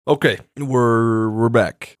Okay, we're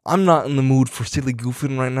back. I'm not in the mood for silly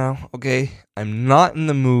goofing right now, okay? I'm not in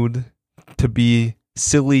the mood to be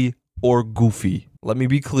silly or goofy. Let me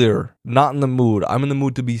be clear. Not in the mood. I'm in the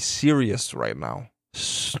mood to be serious right now.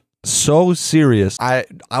 So serious. I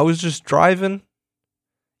was just driving,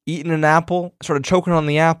 eating an apple, started choking on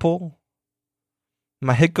the apple.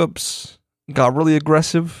 My hiccups got really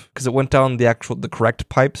aggressive because it went down the correct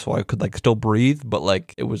pipe, so I could still breathe,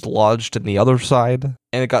 but it was lodged in the other side,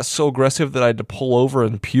 and it got so aggressive that I had to pull over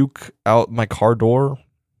and puke out my car door.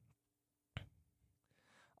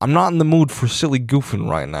 I'm not in the mood for silly goofing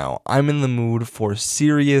right now. I'm in the mood for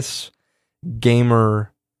serious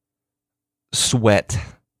gamer sweat.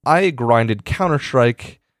 I grinded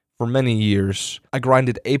Counter-Strike for many years. I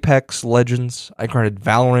grinded Apex Legends. I grinded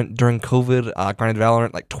Valorant during COVID. I grinded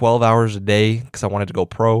Valorant 12 hours a day because I wanted to go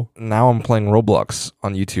pro. Now I'm playing Roblox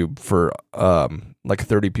on YouTube for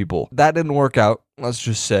 30 people. That didn't work out, let's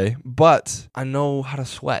just say. But I know how to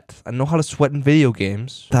sweat. I know how to sweat in video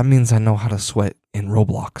games. That means I know how to sweat in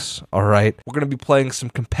Roblox. All right? We're going to be playing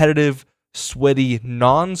some competitive, sweaty,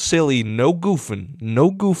 non-silly, no goofing,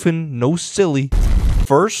 no silly.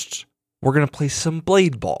 First, we're going to play some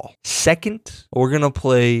Blade Ball. Second, we're going to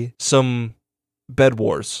play some Bed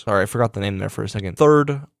Wars. Sorry, I forgot the name there for a second.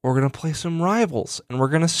 Third, we're going to play some Rivals, and we're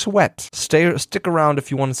going to sweat. Stick around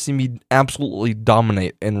if you want to see me absolutely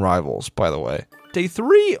dominate in Rivals, by the way. Day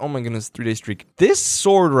 3, oh my goodness, 3-day streak. This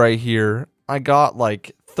sword right here, I got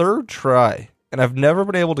third try, and I've never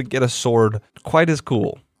been able to get a sword quite as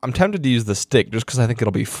cool. I'm tempted to use the stick just because I think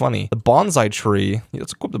it'll be funny. The bonsai tree. Yeah,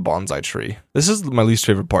 let's equip the bonsai tree. This is my least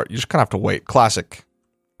favorite part. You just kind of have to wait. Classic.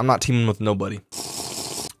 I'm not teaming with nobody.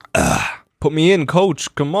 Put me in,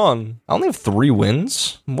 coach. Come on. I only have 3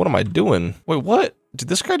 wins. What am I doing? Wait, what? Did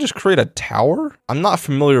this guy just create a tower? I'm not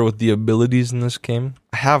familiar with the abilities in this game.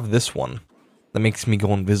 I have this one that makes me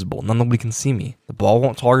go invisible. Now nobody can see me. The ball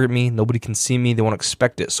won't target me. Nobody can see me. They won't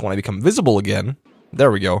expect it. So when I become visible again... There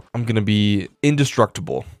we go. I'm going to be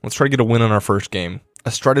indestructible. Let's try to get a win on our first game.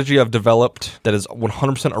 A strategy I've developed that is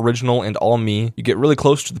 100% original and all me. You get really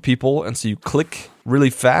close to the people, and so you click really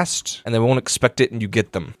fast, and they won't expect it, and you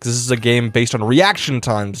get them. This is a game based on reaction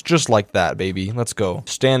times, just like that, baby. Let's go.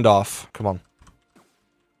 Standoff. Come on.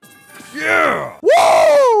 Yeah!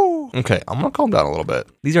 Woo! Okay, I'm going to calm down a little bit.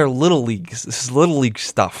 These are Little Leagues. This is Little League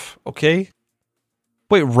stuff, okay?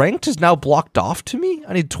 Wait, ranked is now blocked off to me?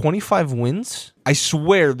 I need 25 wins? I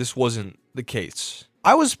swear this wasn't the case.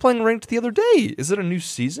 I was playing ranked the other day. Is it a new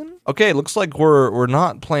season? Okay, it looks like we're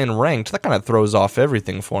not playing ranked. That kind of throws off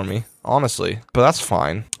everything for me, honestly. But that's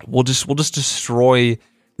fine. We'll just destroy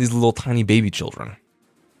these little tiny baby children.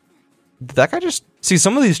 Did that guy just... See,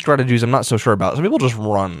 some of these strategies I'm not so sure about. Some people just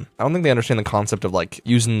run. I don't think they understand the concept of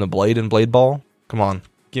using the blade in Blade Ball. Come on.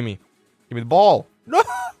 Gimme the ball. No!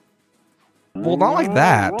 Well, not like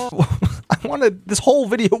that. I wanted... This whole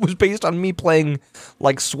video was based on me playing,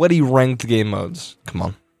 sweaty ranked game modes. Come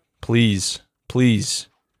on. Please. Please.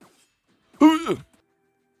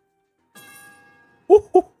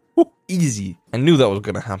 Easy. I knew that was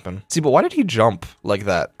gonna happen. See, but why did he jump like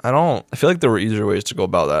that? I feel like there were easier ways to go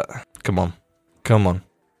about that. Come on. Come on.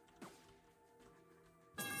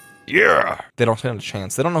 Yeah! They don't stand a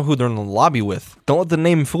chance. They don't know who they're in the lobby with. Don't let the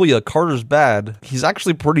name fool you. Carter's bad. He's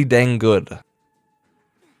actually pretty dang good.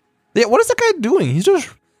 Yeah, what is that guy doing? He's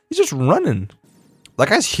just running. That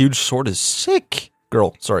guy's huge sword is sick.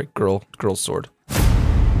 Girl's sword.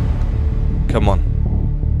 Come on.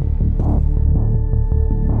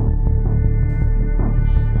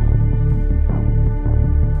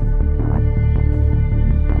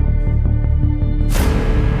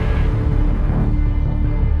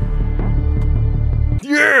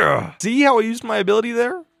 Yeah! See how I used my ability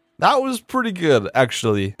there? That was pretty good,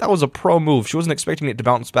 actually. That was a pro move. She wasn't expecting it to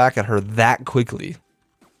bounce back at her that quickly.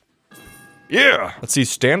 Yeah! Let's see,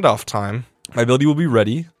 standoff time. My ability will be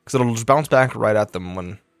ready, because it'll just bounce back right at them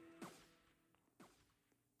when...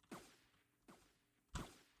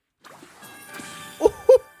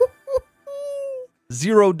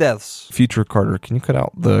 Zero deaths. Future Carter, can you cut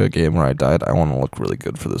out the game where I died? I want to look really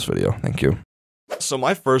good for this video. Thank you. So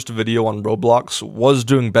my first video on Roblox was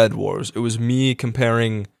doing Bed Wars. It was me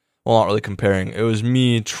comparing, well, not really comparing, it was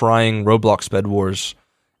me trying Roblox Bed Wars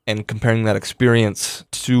and comparing that experience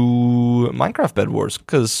to Minecraft Bed Wars,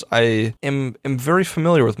 because I am very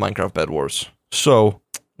familiar with Minecraft Bed Wars. So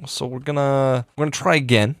we're gonna try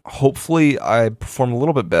again. Hopefully I perform a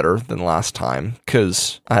little bit better than last time,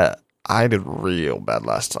 because I did real bad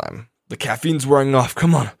last time. The caffeine's wearing off,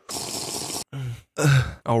 come on.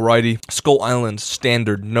 Alrighty, Skull Island,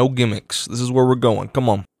 standard, no gimmicks. This is where we're going, come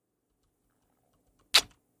on.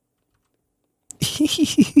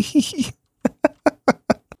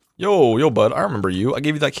 Yo, bud, I remember you. I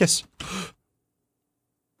gave you that kiss.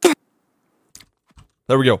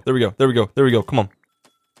 There we go, come on.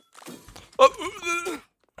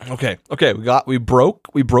 Okay, we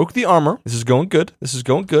broke the armor. This is going good,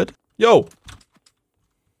 Yo!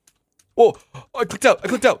 Whoa, I clicked out,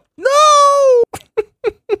 No!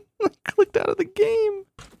 I clicked out of the game.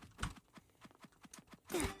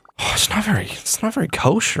 Oh, it's not very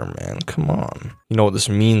kosher, man, come on. You know what this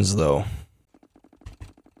means, though.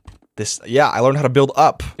 Yeah, I learned how to build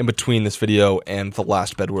up in between this video and the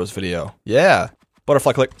last Bed Wars video. Yeah.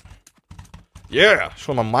 Butterfly click. Yeah.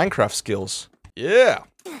 Show my Minecraft skills. Yeah.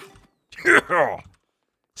 Yeah.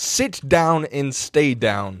 Sit down and stay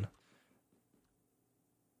down.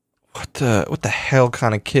 What the hell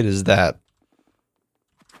kind of kid is that?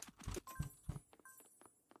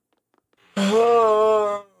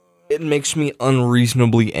 It makes me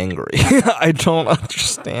unreasonably angry. I don't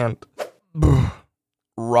understand.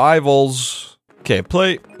 Rivals. Okay,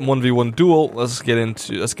 play 1v1 duel. Let's get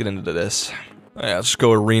into this. Yeah, let's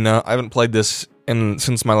go arena. I haven't played this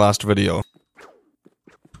since my last video.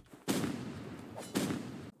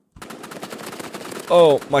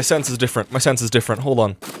 Oh, my sense is different. Hold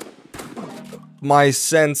on. My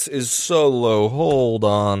sense is so low. Hold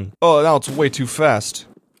on. Oh, now it's way too fast.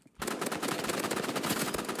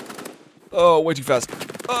 Oh, way too fast.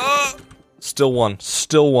 Still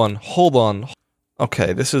one. Hold on.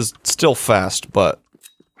 Okay, this is still fast, but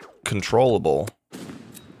controllable.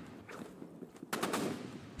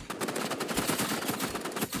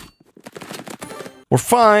 We're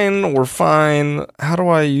fine. How do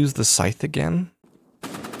I use the scythe again?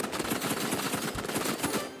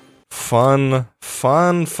 Fun.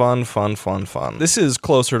 This is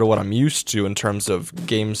closer to what I'm used to in terms of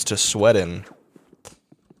games to sweat in.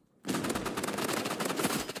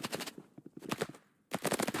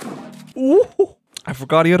 Ooh, I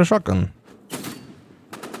forgot he had a shotgun.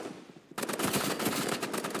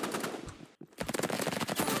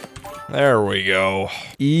 There we go.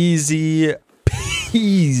 Easy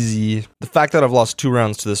peasy. The fact that I've lost 2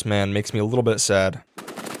 rounds to this man makes me a little bit sad.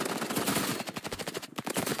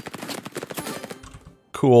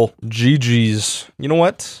 Cool. GG's. You know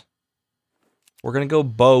what? We're gonna go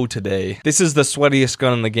bow today. This is the sweatiest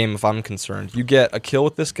gun in the game if I'm concerned. You get a kill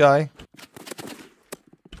with this guy.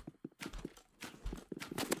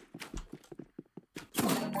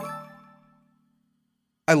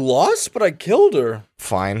 I lost, but I killed her.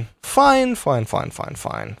 Fine. I'm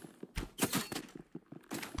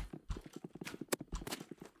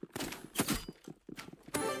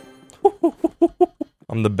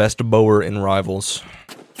the best bower in Rivals.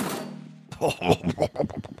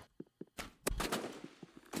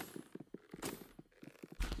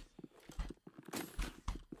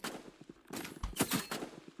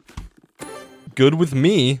 Good with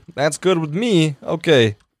me. That's good with me.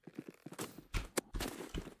 Okay.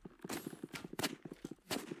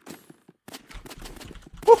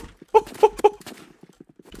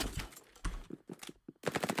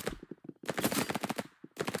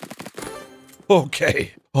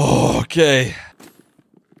 Okay. Okay.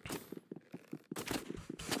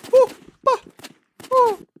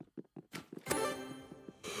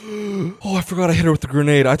 Oh, I forgot I hit her with the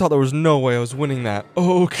grenade. I thought there was no way I was winning that.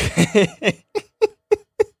 Okay.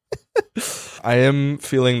 I am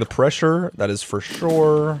feeling the pressure, that is for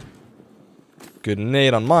sure. Good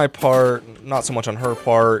nade on my part, not so much on her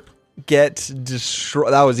part. Get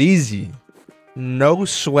destroyed. That was easy. No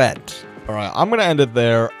sweat. Alright, I'm gonna end it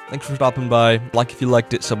there. Thanks for stopping by. Like if you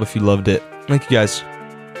liked it, sub if you loved it. Thank you guys.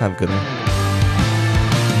 Have a good one.